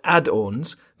applications or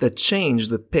add-ons that change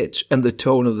the pitch and the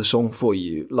tone of the song for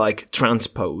you, like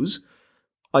Transpose.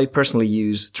 I personally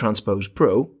use Transpose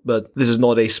Pro, but this is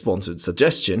not a sponsored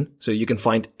suggestion, so you can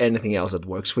find anything else that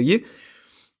works for you,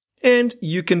 and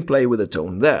you can play with the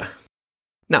tone there.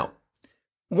 Now,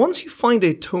 once you find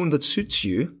a tone that suits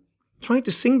you, try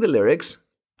to sing the lyrics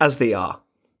as they are.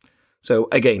 So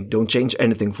again, don't change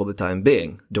anything for the time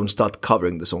being. Don't start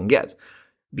covering the song yet.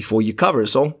 Before you cover a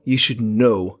song, you should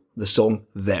know the song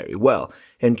very well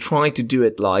and try to do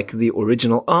it like the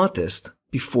original artist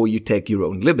before you take your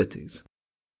own liberties.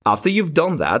 After you've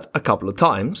done that a couple of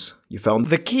times, you found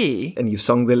the key and you've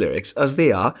sung the lyrics as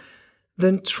they are,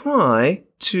 then try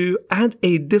to add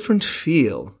a different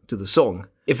feel to the song.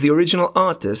 If the original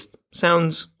artist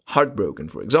sounds heartbroken,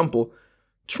 for example,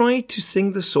 try to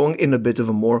sing the song in a bit of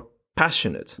a more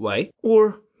passionate way,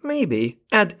 or maybe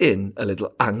add in a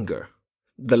little anger.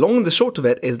 The long and the short of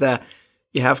it is that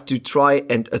you have to try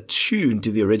and attune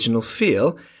to the original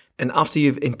feel, and after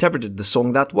you've interpreted the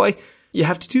song that way, you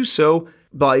have to do so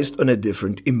based on a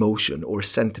different emotion or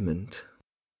sentiment.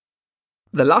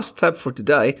 The last step for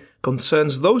today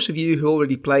concerns those of you who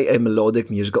already play a melodic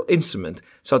musical instrument,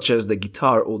 such as the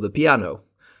guitar or the piano.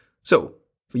 So,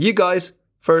 for you guys,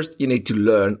 first you need to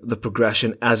learn the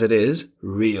progression as it is,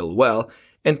 real well,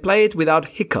 and play it without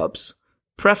hiccups,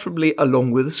 preferably along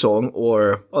with the song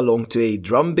or along to a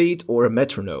drum beat or a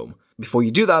metronome. Before you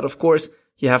do that, of course,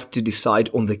 you have to decide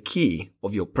on the key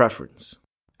of your preference.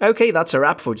 Okay, that's a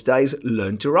wrap for today's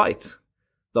Learn to Write.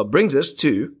 That brings us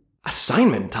to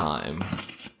assignment time.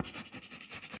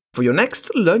 For your next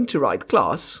Learn to Write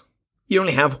class, you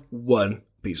only have one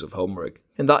piece of homework,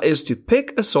 and that is to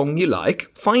pick a song you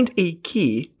like, find a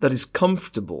key that is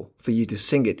comfortable for you to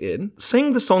sing it in,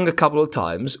 sing the song a couple of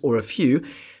times or a few,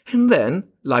 and then,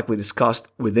 like we discussed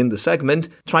within the segment,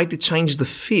 try to change the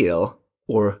feel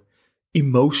or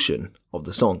emotion of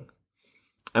the song.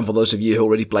 And for those of you who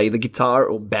already play the guitar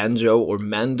or banjo or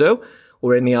mando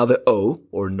or any other O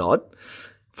or not,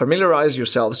 familiarize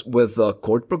yourselves with the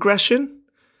chord progression.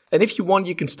 And if you want,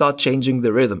 you can start changing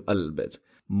the rhythm a little bit.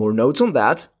 More notes on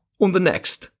that on the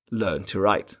next Learn to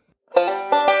Write.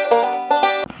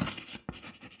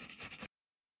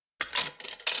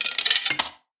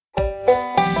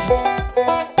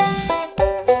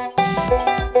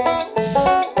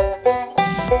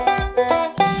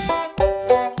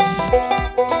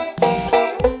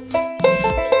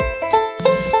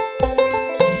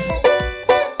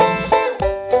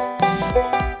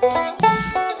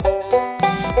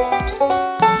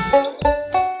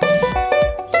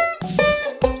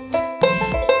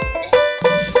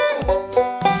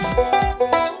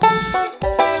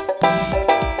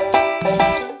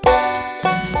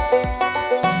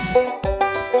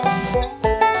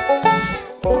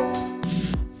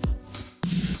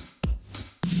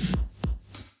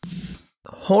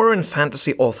 Horror and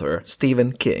fantasy author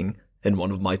Stephen King, and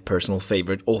one of my personal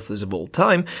favorite authors of all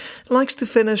time, likes to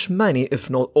finish many, if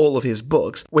not all, of his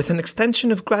books with an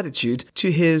extension of gratitude to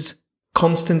his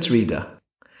constant reader.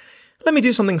 Let me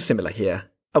do something similar here.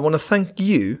 I want to thank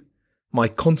you, my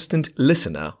constant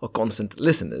listener or constant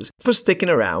listeners, for sticking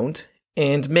around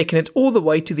and making it all the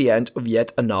way to the end of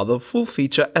yet another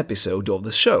full-feature episode of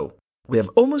the show. We have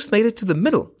almost made it to the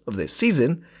middle of this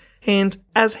season, and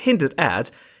as hinted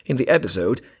at in the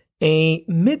episode, a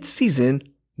mid-season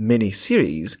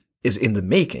mini-series is in the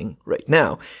making right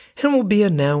now and will be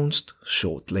announced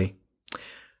shortly.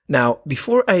 Now,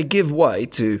 before I give way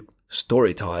to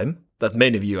story time that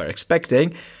many of you are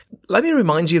expecting, let me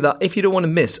remind you that if you don't want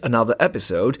to miss another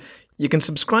episode, you can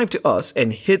subscribe to us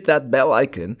and hit that bell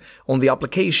icon on the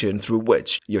application through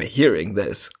which you're hearing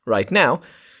this right now.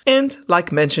 And,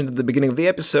 like mentioned at the beginning of the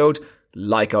episode,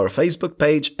 like our Facebook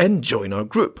page and join our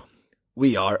group.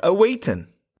 We are awaiting.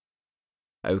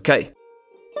 Okay.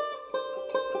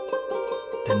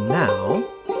 And now,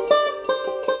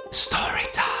 story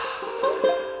time.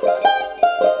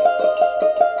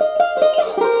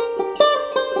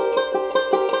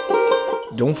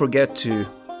 Don't forget to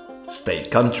stay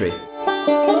country.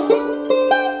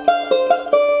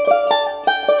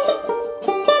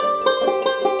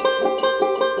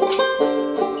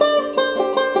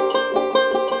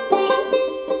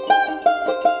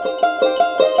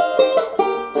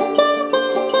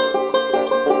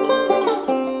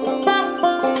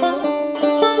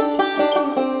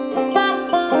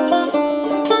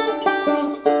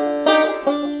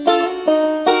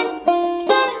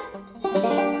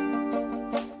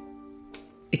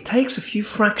 It takes a few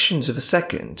fractions of a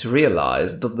second to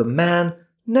realize that the man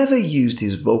never used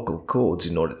his vocal cords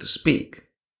in order to speak.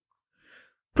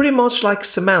 Pretty much like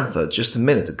Samantha just a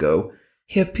minute ago,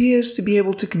 he appears to be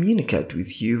able to communicate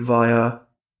with you via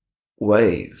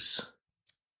waves.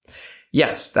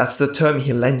 Yes, that's the term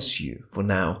he lends you for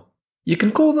now. You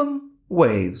can call them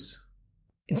waves.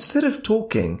 Instead of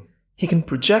talking, he can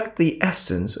project the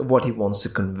essence of what he wants to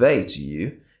convey to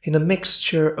you in a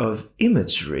mixture of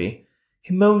imagery,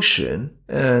 emotion,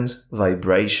 and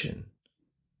vibration.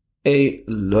 A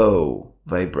low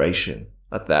vibration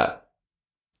at that.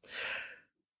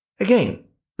 Again,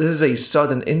 this is a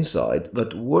sudden insight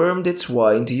that wormed its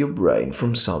way into your brain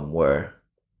from somewhere.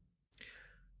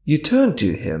 You turn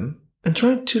to him and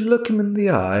try to look him in the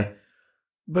eye,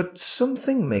 but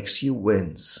something makes you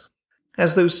wince,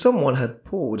 as though someone had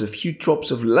poured a few drops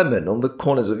of lemon on the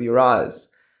corners of your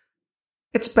eyes.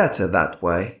 It's better that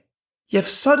way. You have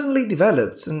suddenly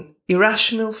developed an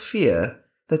irrational fear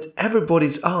that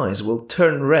everybody's eyes will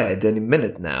turn red any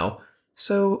minute now,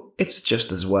 so it's just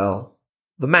as well.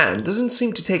 The man doesn't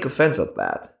seem to take offense at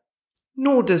that,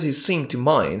 nor does he seem to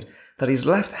mind that his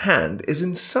left hand is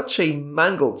in such a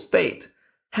mangled state,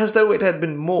 as though it had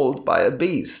been mauled by a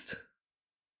beast.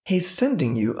 He's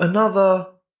sending you another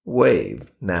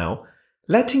wave now,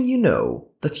 letting you know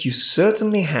that you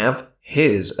certainly have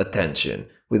his attention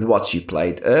with what you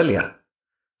played earlier.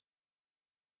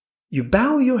 You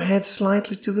bow your head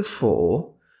slightly to the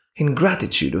fore in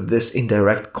gratitude of this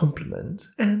indirect compliment,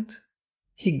 and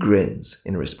he grins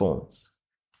in response.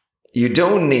 You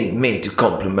don't need me to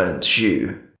compliment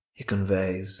you, he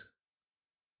conveys.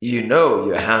 You know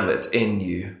you have it in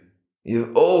you.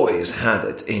 You've always had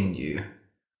it in you.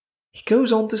 He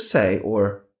goes on to say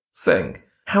or think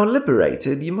how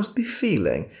liberated you must be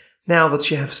feeling now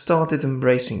that you have started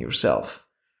embracing yourself.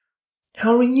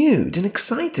 How renewed and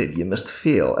excited you must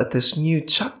feel at this new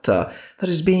chapter that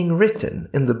is being written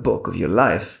in the book of your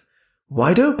life,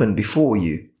 wide open before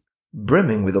you,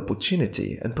 brimming with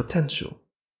opportunity and potential.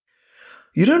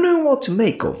 You don't know what to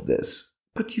make of this,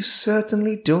 but you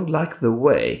certainly don't like the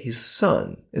way his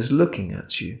son is looking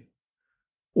at you.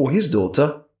 Or his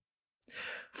daughter.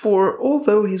 For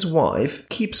although his wife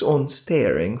keeps on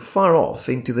staring far off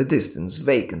into the distance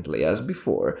vacantly as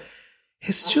before,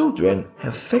 his children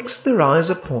have fixed their eyes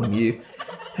upon you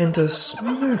and are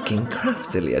smirking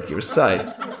craftily at your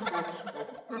side.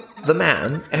 The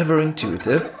man, ever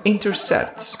intuitive,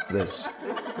 intercepts this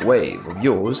wave of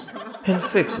yours and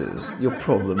fixes your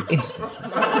problem instantly.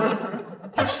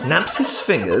 He snaps his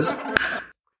fingers,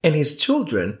 and his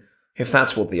children, if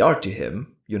that's what they are to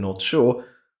him, you're not sure,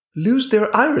 lose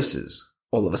their irises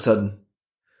all of a sudden.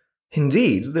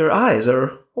 Indeed, their eyes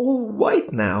are all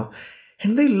white now,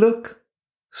 and they look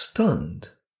stunned,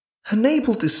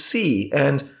 unable to see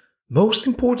and, most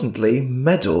importantly,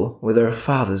 meddle with their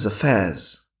father's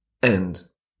affairs. And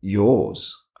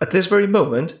yours. At this very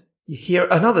moment, you hear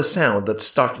another sound that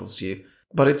startles you,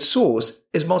 but its source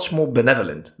is much more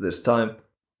benevolent this time.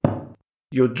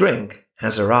 Your drink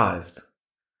has arrived.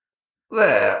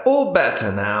 There, all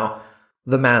better now,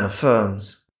 the man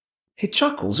affirms. He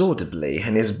chuckles audibly,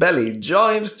 and his belly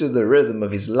jives to the rhythm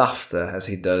of his laughter as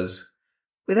he does.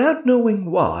 Without knowing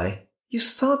why, you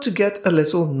start to get a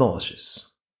little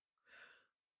nauseous.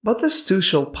 But this too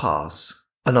shall pass.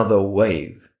 Another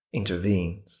wave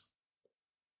intervenes.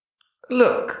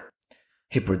 Look,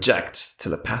 he projects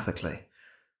telepathically.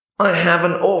 I have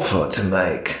an offer to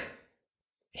make.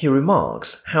 He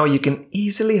remarks how you can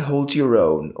easily hold your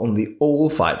own on the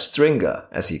all-five-stringer,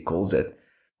 as he calls it.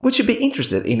 Would you be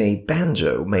interested in a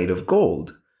banjo made of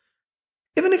gold?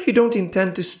 Even if you don't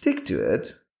intend to stick to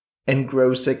it, and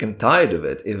grow sick and tired of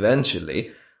it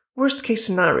eventually, worst case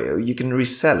scenario, you can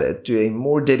resell it to a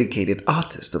more dedicated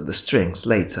artist of the strings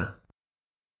later.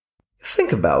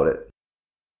 Think about it.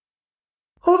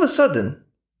 All of a sudden,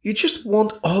 you just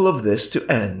want all of this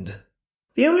to end.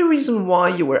 The only reason why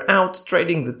you were out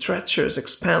trading the treacherous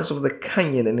expanse of the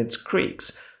canyon and its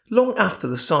creeks long after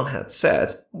the sun had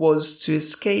set was to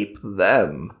escape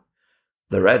them,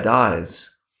 the Red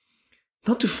Eyes.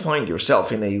 Not to find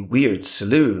yourself in a weird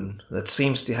saloon that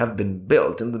seems to have been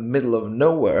built in the middle of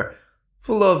nowhere,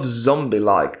 full of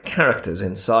zombie-like characters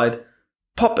inside,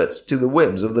 puppets to the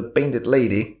whims of the painted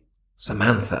lady.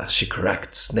 Samantha, she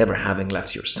corrects, never having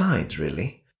left your side,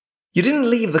 really. You didn't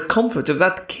leave the comfort of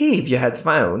that cave you had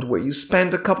found where you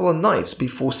spent a couple of nights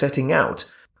before setting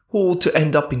out, all to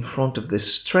end up in front of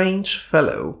this strange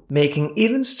fellow making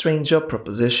even stranger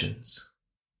propositions.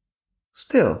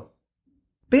 Still,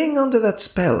 being under that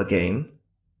spell again,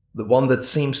 the one that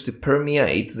seems to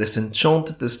permeate this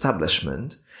enchanted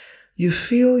establishment, you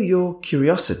feel your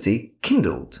curiosity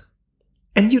kindled,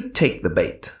 and you take the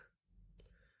bait.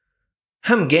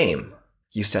 Ham game,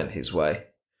 you send his way.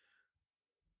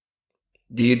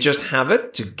 Do you just have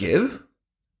it to give?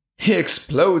 He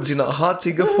explodes in a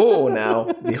hearty guffaw now,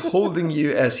 beholding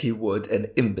you as he would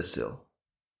an imbecile.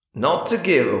 Not to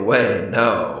give away,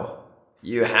 no.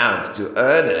 You have to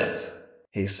earn it,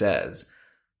 he says,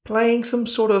 playing some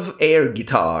sort of air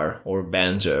guitar or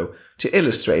banjo to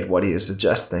illustrate what he is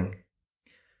suggesting.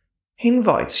 He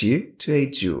invites you to a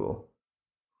duel.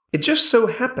 It just so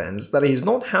happens that he's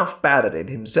not half bad at it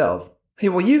himself. He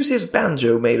will use his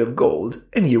banjo made of gold,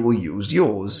 and you will use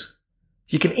yours.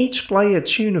 You can each play a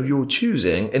tune of your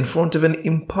choosing in front of an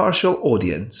impartial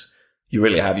audience. You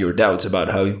really have your doubts about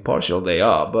how impartial they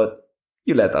are, but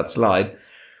you let that slide.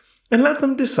 And let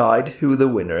them decide who the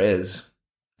winner is.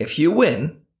 If you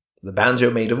win, the banjo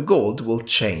made of gold will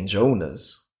change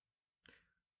owners.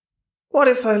 What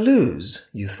if I lose,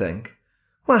 you think?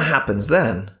 What happens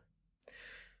then?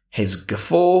 His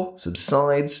guffaw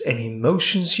subsides and he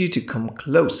motions you to come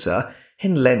closer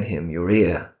and lend him your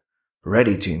ear,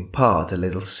 ready to impart a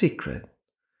little secret.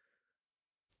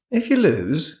 If you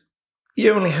lose,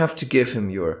 you only have to give him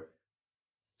your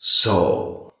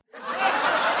soul.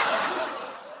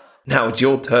 Now it's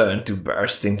your turn to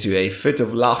burst into a fit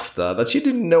of laughter that you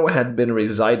didn't know had been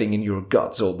residing in your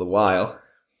guts all the while.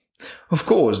 Of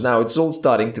course, now it's all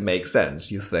starting to make sense,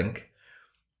 you think.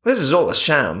 This is all a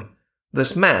sham.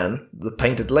 This man, the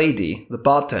painted lady, the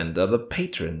bartender, the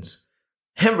patrons.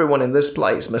 Everyone in this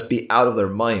place must be out of their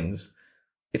minds.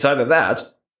 It's either that,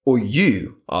 or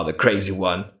you are the crazy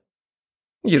one.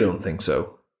 You don't think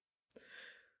so.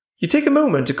 You take a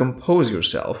moment to compose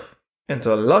yourself, and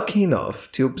are lucky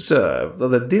enough to observe that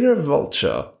the dinner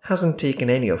vulture hasn't taken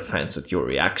any offense at your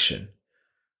reaction.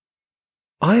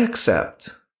 I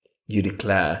accept, you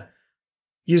declare,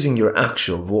 using your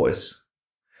actual voice.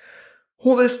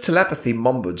 All this telepathy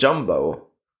mumbo-jumbo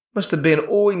must have been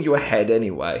all in your head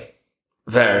anyway.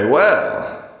 Very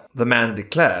well, the man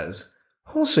declares,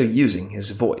 also using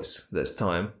his voice this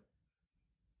time.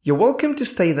 You're welcome to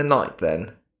stay the night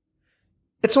then.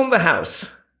 It's on the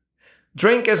house.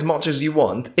 Drink as much as you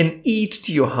want and eat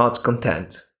to your heart's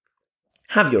content.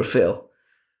 Have your fill.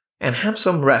 And have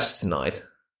some rest tonight.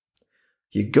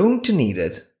 You're going to need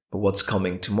it for what's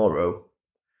coming tomorrow.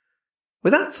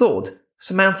 With that thought,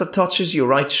 Samantha touches your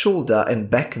right shoulder and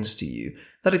beckons to you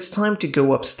that it's time to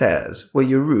go upstairs where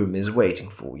your room is waiting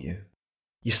for you.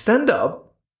 You stand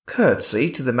up,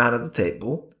 curtsy to the man at the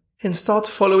table, and start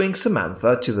following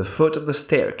Samantha to the foot of the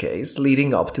staircase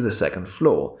leading up to the second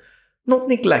floor, not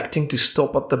neglecting to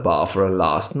stop at the bar for a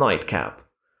last nightcap.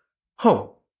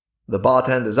 Oh, the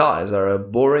bartender's eyes are a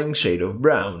boring shade of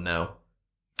brown now.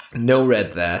 No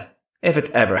red there, if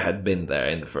it ever had been there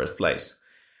in the first place.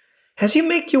 As you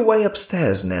make your way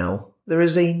upstairs now, there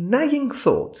is a nagging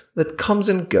thought that comes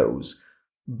and goes,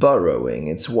 burrowing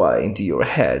its way into your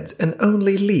head and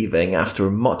only leaving after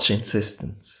much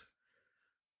insistence.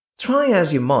 Try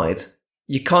as you might,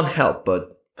 you can't help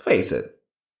but face it.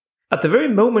 At the very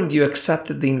moment you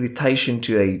accepted the invitation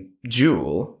to a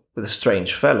duel with a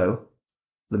strange fellow,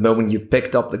 the moment you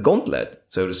picked up the gauntlet,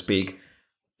 so to speak,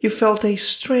 you felt a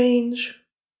strange,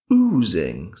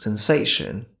 oozing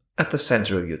sensation at the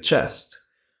center of your chest.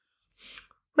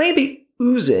 Maybe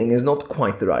oozing is not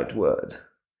quite the right word.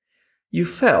 You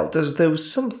felt as though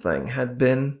something had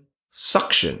been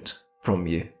suctioned from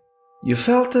you. You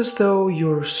felt as though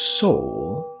your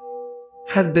soul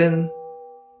had been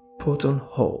put on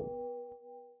hold.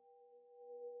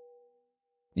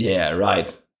 Yeah,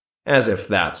 right. As if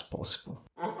that's possible.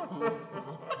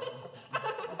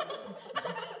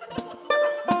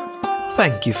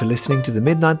 Thank you for listening to the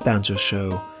Midnight Banjo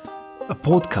Show, a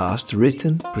podcast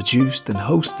written, produced and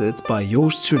hosted by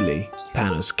yours truly,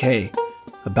 Panos K,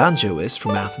 a banjoist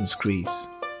from Athens, Greece.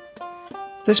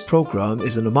 This program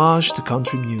is an homage to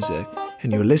country music,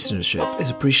 and your listenership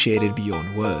is appreciated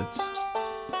beyond words.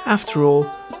 After all,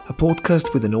 a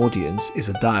podcast with an audience is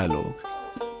a dialogue.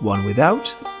 One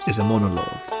without is a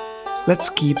monologue. Let's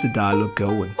keep the dialogue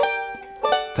going.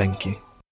 Thank you.